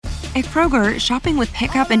At Kroger, shopping with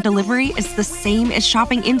pickup and delivery is the same as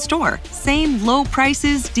shopping in-store. Same low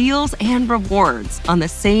prices, deals, and rewards on the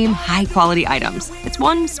same high-quality items. It's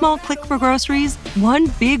one small click for groceries, one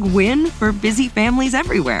big win for busy families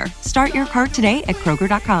everywhere. Start your cart today at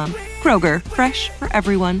Kroger.com. Kroger, fresh for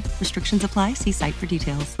everyone. Restrictions apply. See site for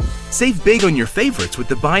details. Save big on your favorites with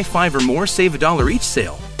the Buy 5 or More, Save $1 each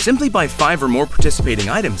sale. Simply buy 5 or more participating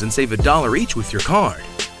items and save $1 each with your card.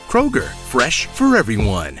 Kroger, fresh for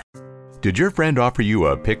everyone. Did your friend offer you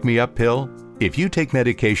a pick-me-up pill? If you take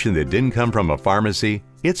medication that didn't come from a pharmacy,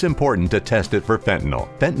 it's important to test it for fentanyl.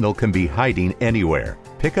 Fentanyl can be hiding anywhere.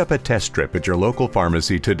 Pick up a test strip at your local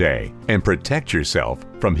pharmacy today and protect yourself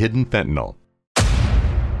from hidden fentanyl.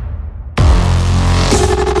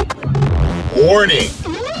 Warning!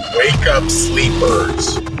 Wake up,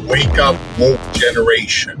 sleepers. Wake up, woke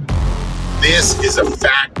generation. This is a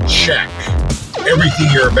fact check. Everything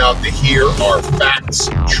you're about to hear are facts,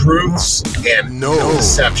 truths, and no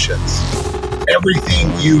deceptions.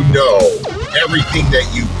 Everything you know, everything that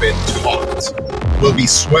you've been taught, will be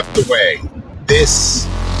swept away. This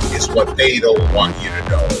is what they don't want you to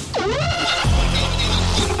know.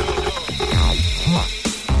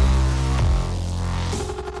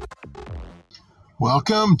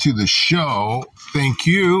 Welcome to the show. Thank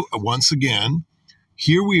you once again.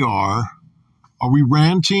 Here we are. Are we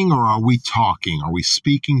ranting or are we talking? Are we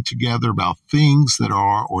speaking together about things that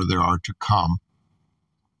are or there are to come?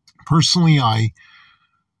 Personally, I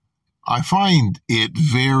find it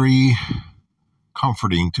very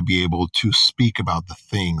comforting to be able to speak about the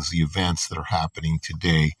things, the events that are happening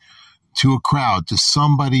today to a crowd, to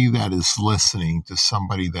somebody that is listening, to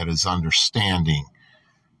somebody that is understanding,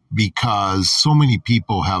 because so many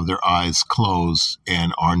people have their eyes closed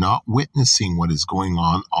and are not witnessing what is going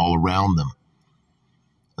on all around them.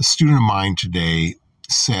 A student of mine today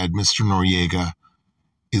said, Mr. Noriega,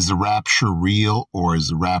 is the rapture real, or is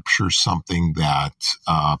the rapture something that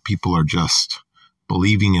people are just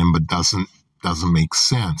believing in but doesn't make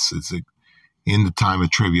sense? Is it in the time of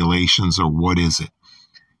tribulations, or what is it?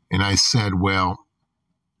 And I said, well,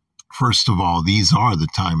 first of all, these are the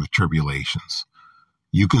time of tribulations.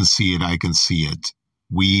 You can see it, I can see it.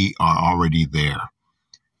 We are already there.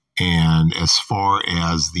 And as far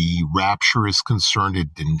as the rapture is concerned,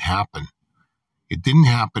 it didn't happen. It didn't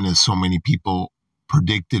happen as so many people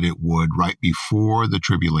predicted it would right before the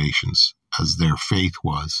tribulations, as their faith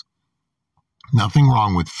was. Nothing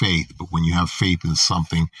wrong with faith, but when you have faith in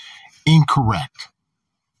something incorrect,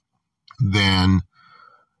 then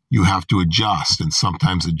you have to adjust. And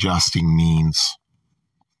sometimes adjusting means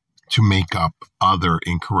to make up other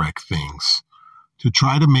incorrect things, to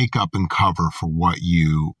try to make up and cover for what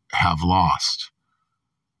you have lost.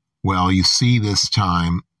 Well, you see, this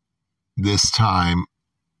time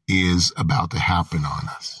is about to happen on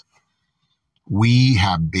us. We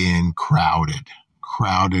have been crowded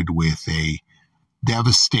with a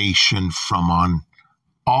devastation from on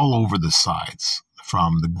all over the sides,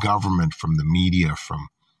 from the government, from the media, from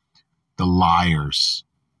the liars.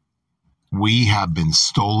 We have been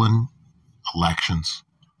stolen elections.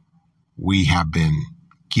 We have been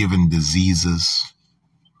given diseases.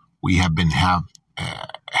 We have been had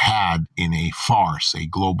in a farce, a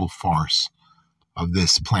global farce of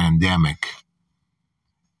this pandemic.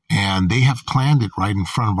 And they have planned it right in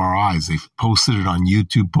front of our eyes. They've posted it on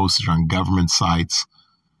YouTube, posted it on government sites,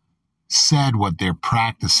 said what they're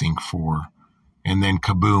practicing for, and then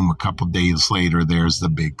kaboom, a couple days later, there's the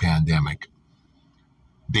big pandemic.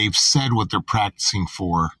 They've said what they're practicing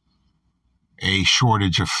for: a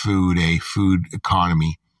shortage of food, a food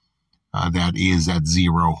economy that is at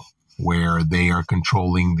zero, where they are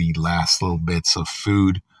controlling the last little bits of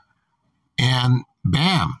food. And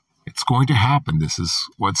bam, it's going to happen. This is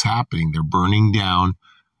what's happening. They're burning down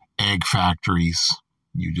egg factories.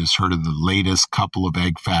 You just heard of the latest couple of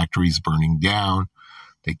egg factories burning down.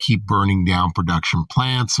 They keep burning down production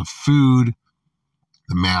plants of food.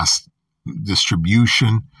 The mass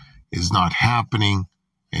distribution is not happening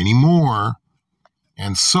anymore.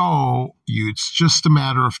 And so it's just a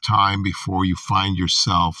matter of time before you find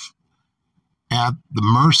yourself at the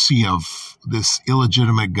mercy of this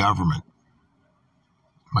illegitimate government.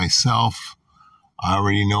 Myself, I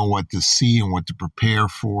already know what to see and what to prepare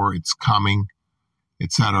for. It's coming.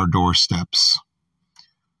 It's at our doorsteps.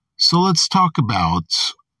 So let's talk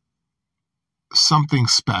about something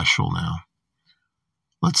special now.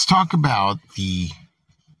 Let's talk about the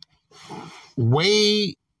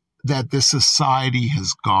way that this society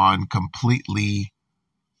has gone completely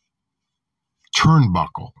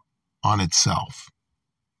turnbuckle on itself.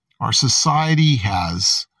 Our society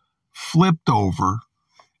has flipped over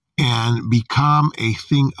and become a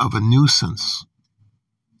thing of a nuisance.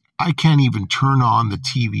 I can't even turn on the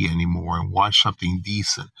TV anymore and watch something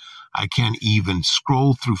decent. I can't even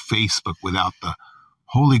scroll through Facebook without the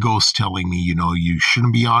Holy Ghost telling me, you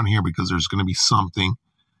shouldn't be on here because there's going to be something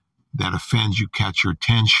that offends you, catch your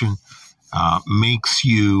attention, makes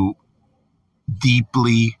you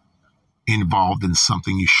deeply involved in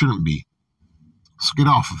something you shouldn't be. So get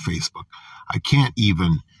off of Facebook. I can't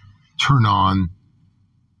even turn on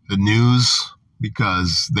the news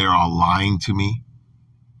because they're all lying to me.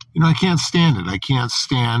 I can't stand it. I can't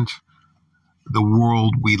stand the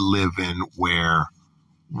world we live in where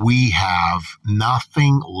we have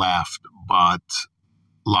nothing left but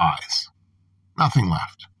lies. Nothing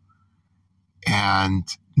left. And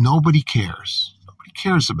nobody cares. Nobody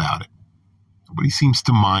cares about it. Nobody seems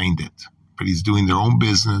to mind it. Everybody's doing their own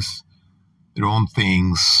business, their own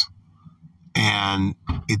things, and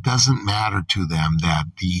it doesn't matter to them that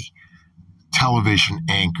the television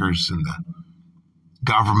anchors and the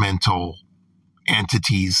governmental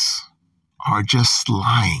entities are just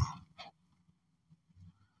lying.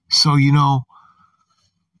 So,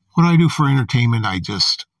 what I do for entertainment, I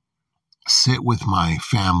just sit with my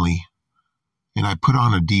family and I put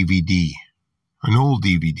on a DVD, an old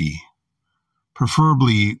DVD,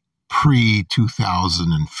 preferably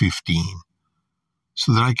pre-2015,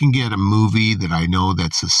 so that I can get a movie that I know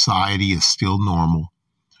that society is still normal.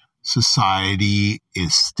 Society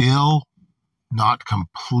is still not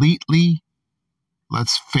completely,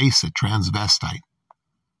 let's face it, transvestite.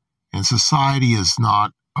 And society is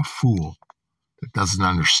not a fool that doesn't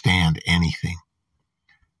understand anything.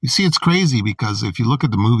 You see, it's crazy because if you look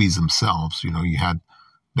at the movies themselves, you had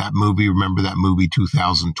that movie, remember that movie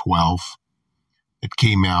 2012? It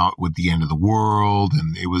came out with the end of the world,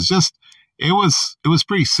 and it was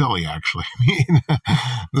pretty silly, actually. I mean,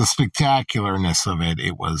 the spectacularness of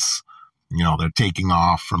it was, they're taking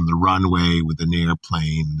off from the runway with an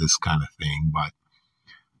airplane, this kind of thing, but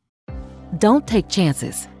don't take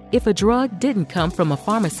chances. If a drug didn't come from a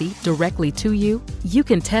pharmacy directly to you, you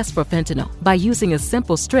can test for fentanyl by using a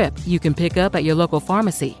simple strip you can pick up at your local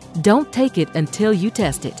pharmacy. Don't take it until you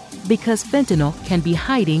test it, because fentanyl can be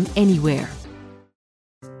hiding anywhere.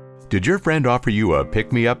 Did your friend offer you a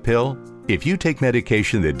pick-me-up pill? If you take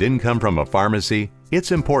medication that didn't come from a pharmacy,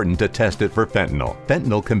 it's important to test it for fentanyl.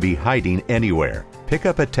 Fentanyl can be hiding anywhere. Pick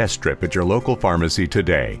up a test strip at your local pharmacy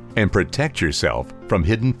today and protect yourself from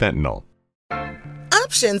hidden fentanyl.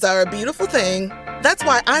 Options are a beautiful thing. That's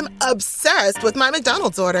why I'm obsessed with my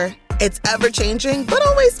McDonald's order. It's ever-changing, but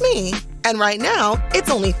always me. And right now, it's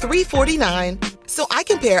only $3.49. So I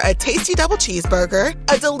can pair a tasty double cheeseburger,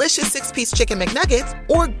 a delicious 6-piece chicken McNuggets,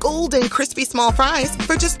 or golden crispy small fries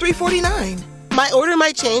for just $3.49. My order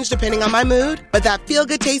might change depending on my mood, but that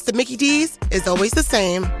feel-good taste of Mickey D's is always the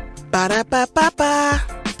same. Ba-da-ba-ba-ba.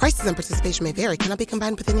 Prices and participation may vary. Cannot be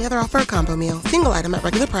combined with any other offer or combo meal. Single item at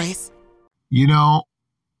regular price.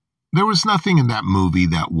 There was nothing in that movie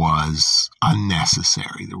that was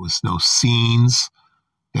unnecessary. There was no scenes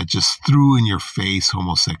that just threw in your face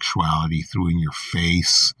homosexuality, threw in your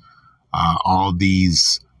face all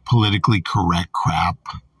these politically correct crap.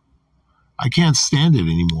 I can't stand it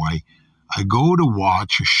anymore. I go to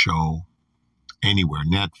watch a show anywhere,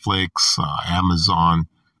 Netflix, Amazon,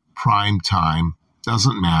 Prime Time,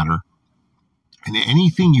 doesn't matter. And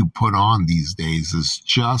anything you put on these days is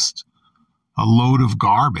just a load of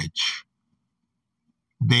garbage.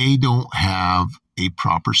 They don't have a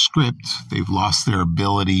proper script. They've lost their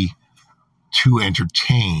ability to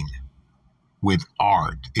entertain with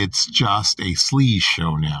art. It's just a sleaze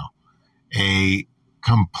show now, a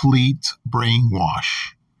complete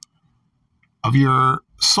brainwash of your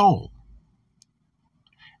soul.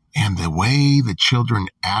 And the way the children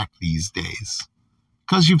act these days,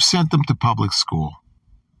 because you've sent them to public school,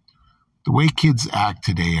 the way kids act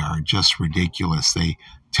today are just ridiculous. They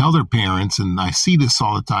tell their parents, and I see this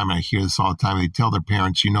all the time, I hear this all the time, they tell their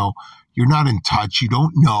parents, you're not in touch, you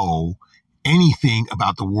don't know anything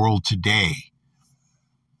about the world today.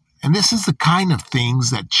 And this is the kind of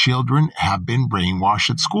things that children have been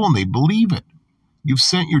brainwashed at school, and they believe it. You've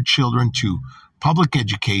sent your children to public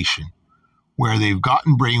education where they've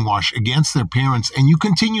gotten brainwashed against their parents, and you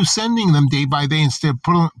continue sending them day by day instead of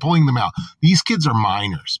pulling them out. These kids are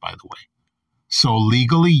minors, by the way. So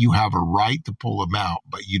legally, you have a right to pull them out,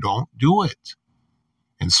 but you don't do it.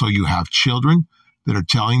 And so you have children that are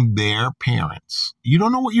telling their parents, you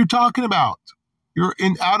don't know what you're talking about. You're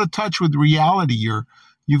out of touch with reality.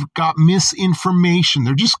 You've got misinformation.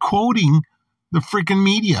 They're just quoting the freaking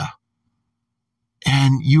media.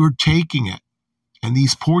 And you're taking it. And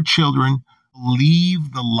these poor children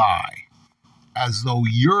leave the lie. as though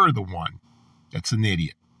you're the one that's an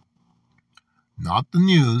idiot. Not the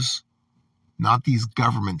news, not these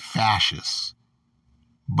government fascists,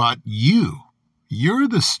 but you. You're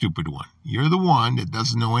the stupid one. You're the one that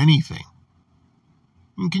doesn't know anything.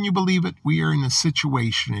 And can you believe it? We are in a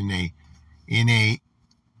situation, in a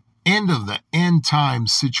end of the end time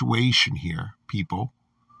situation here, people,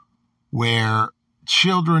 where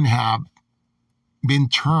children have been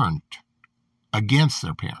turned against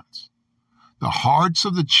their parents. The hearts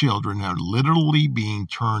of the children are literally being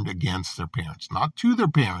turned against their parents, not to their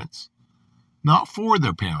parents, not for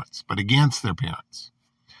their parents, but against their parents.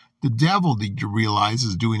 The devil, did you realize,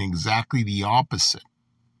 is doing exactly the opposite.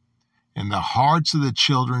 And the hearts of the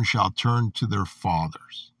children shall turn to their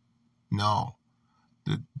fathers. No,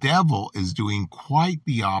 the devil is doing quite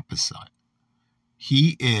the opposite.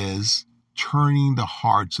 He is turning the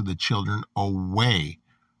hearts of the children away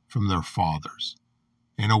from their fathers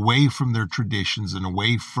and away from their traditions and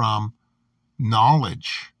away from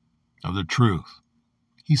knowledge of the truth.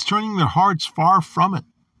 He's turning their hearts far from it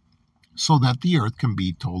so that the earth can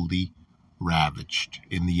be totally ravaged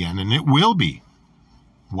in the end, and it will be.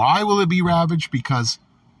 Why will it be ravaged? Because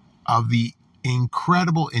of the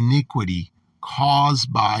incredible iniquity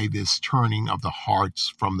caused by this turning of the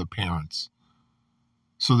hearts from the parents,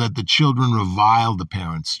 so that the children revile the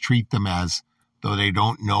parents, treat them as though they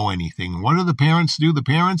don't know anything. What do the parents do? The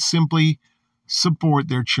parents simply support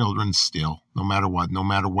their children still, no matter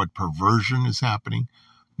what perversion is happening,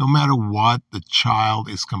 no matter what the child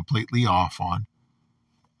is completely off on.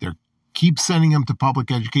 They keep sending them to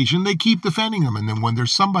public education. They keep defending them. And then when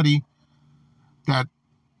there's somebody that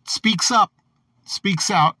speaks out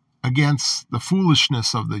against the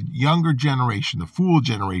foolishness of the younger generation, the fool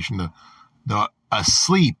generation, the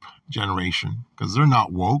asleep generation, because they're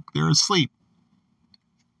not woke, they're asleep,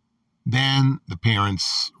 then the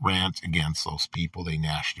parents rant against those people. They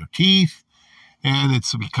gnash their teeth, and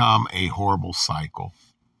it's become a horrible cycle.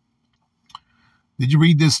 Did you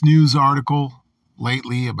read this news article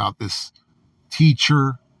lately about this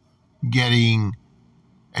teacher getting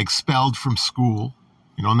expelled from school?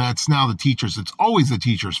 And that's now the teacher's. It's always the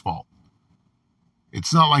teacher's fault.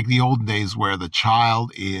 It's not like the old days where the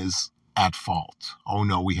child is at fault. Oh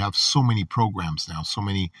no, we have so many programs now, so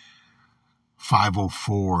many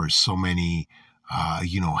 504s, so many,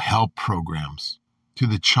 help programs. To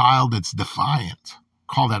the child that's defiant,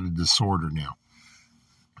 call that a disorder now.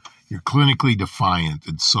 You're clinically defiant,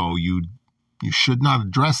 and so you should not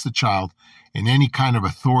address the child in any kind of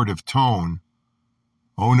authoritative tone.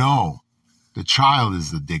 Oh no, the child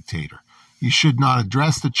is the dictator. You should not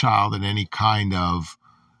address the child in any kind of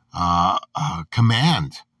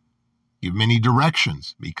command. Give many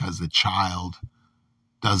directions, because the child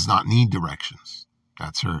does not need directions.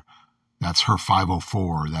 That's her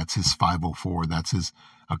 504. That's his 504. That's his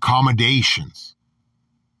accommodations.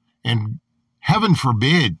 And heaven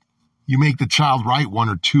forbid you make the child write one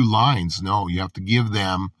or two lines. No, you have to give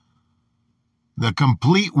them the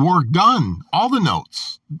complete work done, all the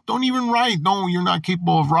notes. Don't even write. No, you're not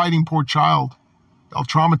capable of writing, poor child. They'll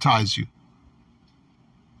traumatize you.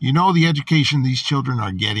 The education these children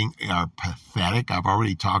are getting are pathetic. I've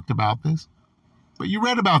already talked about this. But you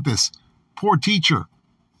read about this poor teacher.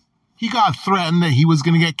 He got threatened that he was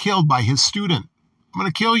going to get killed by his student. I'm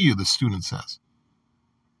going to kill you, the student says.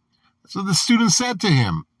 So the student said to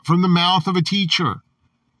him from the mouth of a teacher.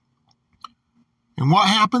 And what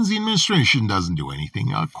happens? The administration doesn't do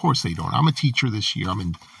anything. Of course they don't. I'm a teacher this year. I'm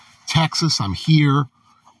in Texas. I'm here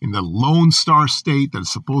in the Lone Star State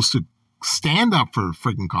that's supposed to stand up for the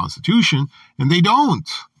freaking Constitution, and they don't.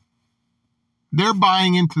 They're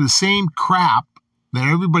buying into the same crap that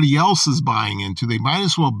everybody else is buying into. They might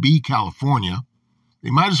as well be California.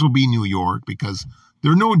 They might as well be New York, because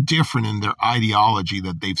they're no different in their ideology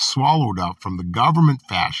that they've swallowed up from the government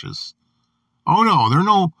fascists. Oh no,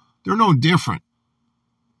 they're no different.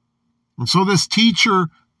 And so this teacher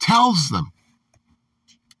tells them,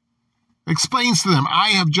 explains to them, I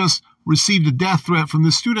have just received a death threat from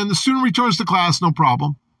the student. And the student returns to class, no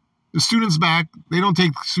problem. The student's back. They don't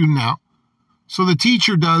take the student out. So the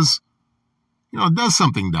teacher does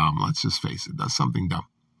something dumb. Let's just face it, does something dumb.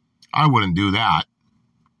 I wouldn't do that,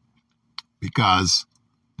 because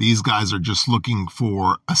these guys are just looking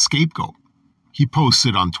for a scapegoat. He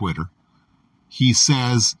posted on Twitter. He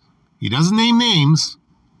says, he doesn't name names,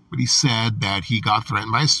 but he said that he got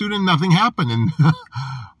threatened by a student. Nothing happened. And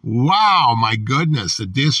wow, my goodness, the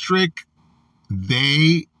district,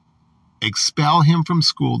 they expel him from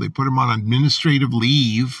school. They put him on administrative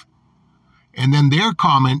leave. And then their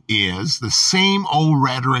comment is the same old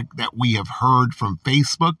rhetoric that we have heard from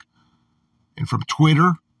Facebook and from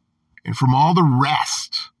Twitter and from all the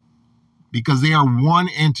rest, because they are one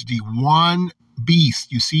entity, one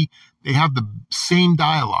beast. You see, they have the same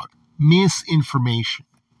dialogue. Misinformation.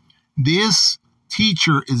 This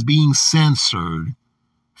teacher is being censored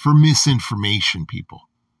for misinformation, people.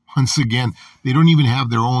 Once again, they don't even have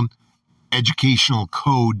their own educational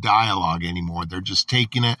code dialogue anymore. They're just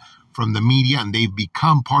taking it from the media, and they've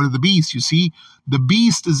become part of the beast. You see, the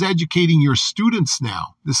beast is educating your students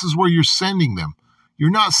now. This is where you're sending them. You're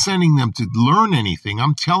not sending them to learn anything.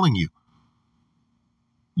 I'm telling you.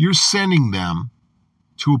 You're sending them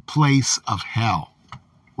to a place of hell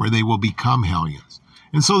where they will become hellions.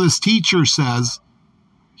 And so this teacher says,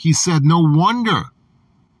 he said, no wonder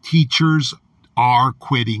teachers are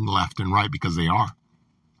quitting left and right, because they are.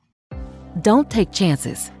 Don't take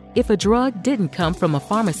chances. If a drug didn't come from a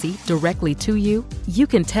pharmacy directly to you, you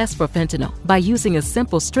can test for fentanyl by using a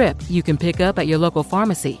simple strip you can pick up at your local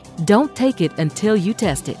pharmacy. Don't take it until you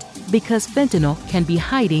test it, because fentanyl can be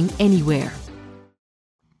hiding anywhere.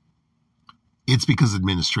 It's because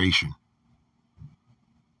administration.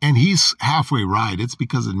 And he's halfway right. It's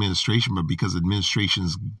because administration, but because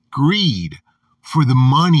administration's greed for the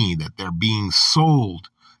money that they're being sold.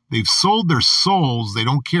 They've sold their souls. They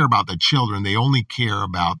don't care about the children. They only care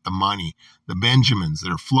about the money, the Benjamins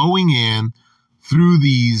that are flowing in through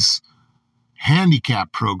these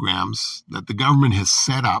handicap programs that the government has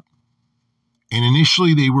set up. And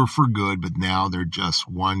initially they were for good, but now they're just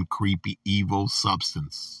one creepy, evil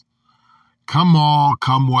substance. Come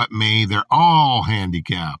what may, they're all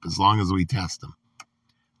handicap as long as we test them.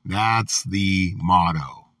 That's the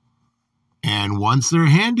motto. And once they're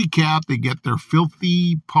handicapped, they get their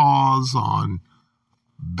filthy paws on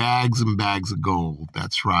bags and bags of gold.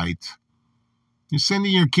 That's right. You're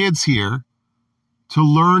sending your kids here to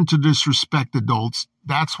learn to disrespect adults.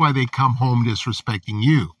 That's why they come home disrespecting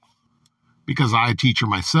you. Because I'm a teacher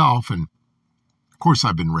myself, and of course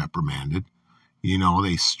I've been reprimanded. You know,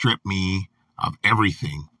 they strip me of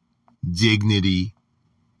everything. Dignity,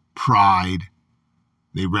 pride.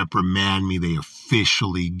 They reprimand me. They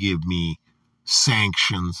officially give me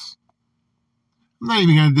sanctions. I'm not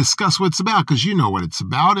even going to discuss what it's about, because you know what it's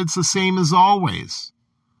about. It's the same as always.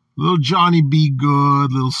 Little Johnny be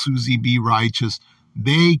good, little Susie be righteous.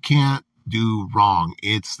 They can't do wrong.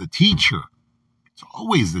 It's the teacher. It's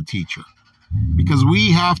always the teacher. Because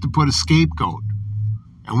we have to put a scapegoat.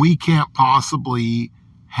 And we can't possibly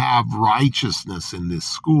have righteousness in this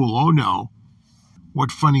school. Oh no.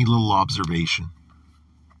 What funny little observation.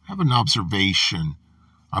 I have an observation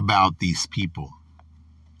about these people.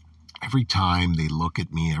 Every time they look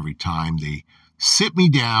at me, every time they sit me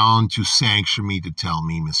down to sanction me, to tell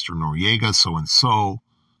me, Mr. Noriega, so-and-so,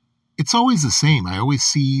 it's always the same. I always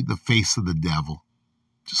see the face of the devil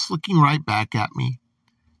just looking right back at me.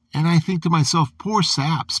 And I think to myself, poor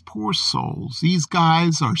saps, poor souls. These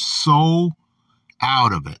guys are so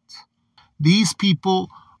out of it. These people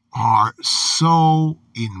are so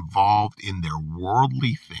involved in their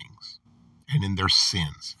worldly things and in their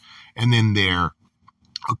sins and in their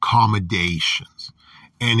accommodations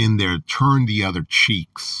and in their turn the other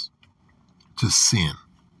cheeks to sin,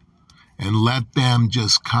 and let them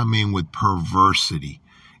just come in with perversity,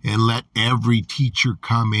 and let every teacher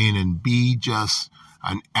come in and be just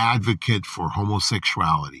an advocate for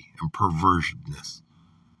homosexuality and perversedness.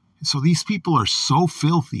 And so these people are so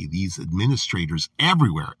filthy, these administrators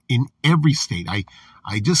everywhere, in every state.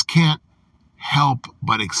 I just can't help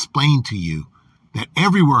but explain to you that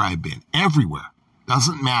everywhere I've been, everywhere,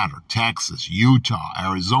 doesn't matter, Texas, Utah,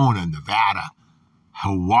 Arizona, Nevada,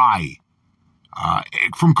 Hawaii,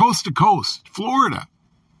 from coast to coast, Florida,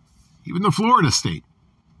 even the Florida state,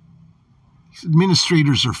 these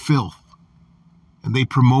administrators are filth. And they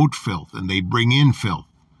promote filth, and they bring in filth.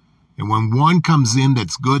 And when one comes in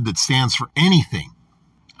that's good, that stands for anything,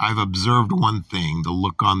 I've observed one thing, the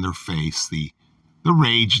look on their face, the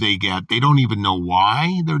rage they get. They don't even know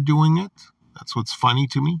why they're doing it. That's what's funny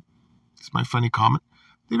to me. It's my funny comment.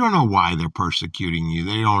 They don't know why they're persecuting you.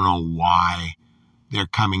 They don't know why they're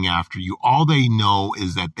coming after you. All they know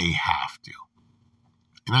is that they have to.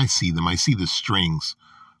 And I see them. I see the strings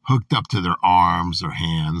hooked up to their arms, their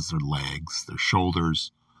hands, their legs, their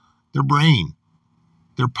shoulders, their brain.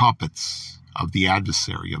 They're puppets of the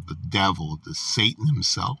adversary, of the devil, of the Satan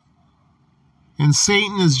himself. And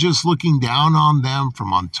Satan is just looking down on them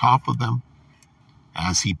from on top of them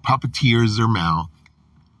as he puppeteers their mouth.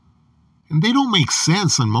 And they don't make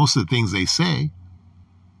sense on most of the things they say.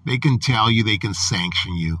 They can tell you, they can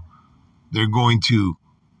sanction you. They're going to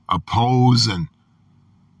oppose and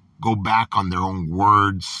go back on their own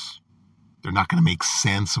words. They're not going to make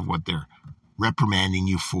sense of what they're reprimanding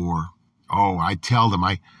you for. Oh, I tell them,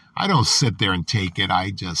 I I don't sit there and take it.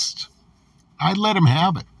 I let them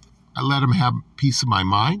have it. I let them have peace of my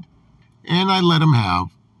mind, and I let them have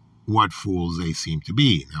what fools they seem to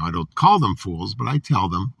be. Now, I don't call them fools, but I tell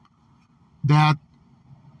them that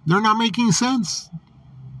they're not making sense.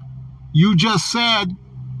 You just said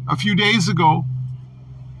a few days ago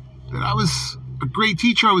that I was a great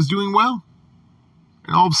teacher, I was doing well.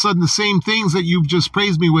 And all of a sudden, the same things that you've just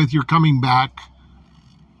praised me with, you're coming back,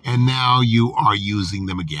 and now you are using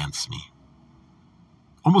them against me.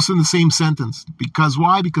 Almost in the same sentence. Because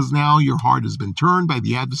why? Because now your heart has been turned by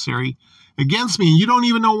the adversary against me, and you don't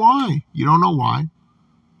even know why. You don't know why.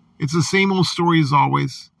 It's the same old story as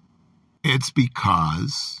always. It's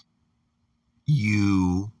because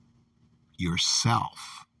you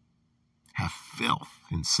yourself have filth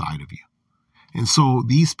inside of you. And so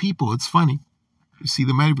these people, it's funny, you see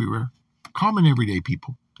them everywhere, common everyday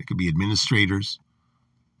people. They could be administrators,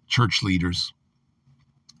 church leaders.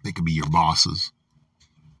 They could be your bosses.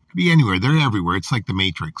 It could be anywhere. They're everywhere. It's like the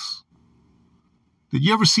Matrix. Did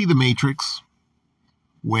you ever see the Matrix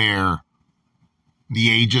where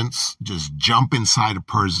the agents just jump inside a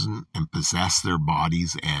person and possess their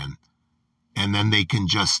bodies and then they can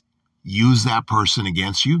just use that person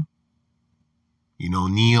against you? You know,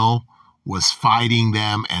 Neil was fighting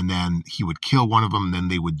them, and then he would kill one of them, and then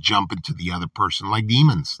they would jump into the other person like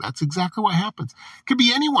demons. That's exactly what happens. It could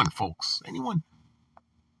be anyone, folks, anyone.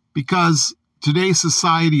 Because today's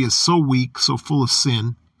society is so weak, so full of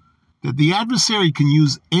sin, that the adversary can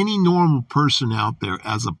use any normal person out there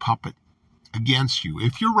as a puppet against you.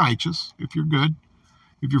 If you're righteous, if you're good,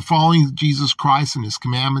 if you're following Jesus Christ and his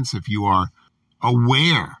commandments, if you are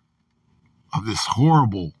aware of this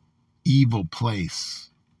horrible, evil place,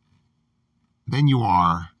 then you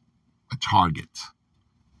are a target,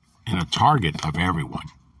 and a target of everyone.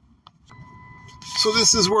 So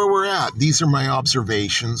this is where we're at. These are my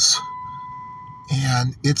observations,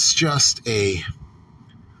 and it's just a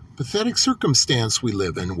pathetic circumstance we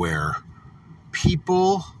live in where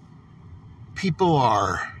people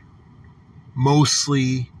are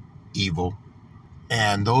mostly evil,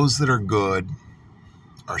 and those that are good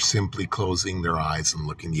are simply closing their eyes and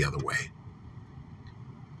looking the other way.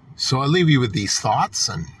 So I leave you with these thoughts,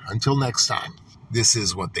 and until next time, this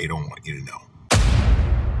is what they don't want you to know.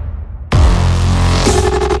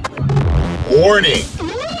 Warning!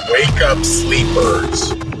 Wake up,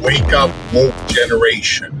 sleepers. Wake up, woke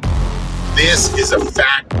generation. This is a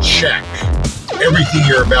fact check. Everything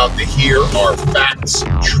you're about to hear are facts,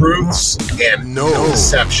 truths, and no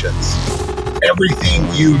deceptions. Everything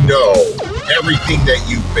you know, everything that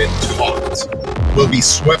you've been taught, will be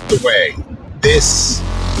swept away. This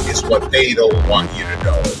is what they don't want you to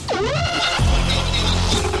know.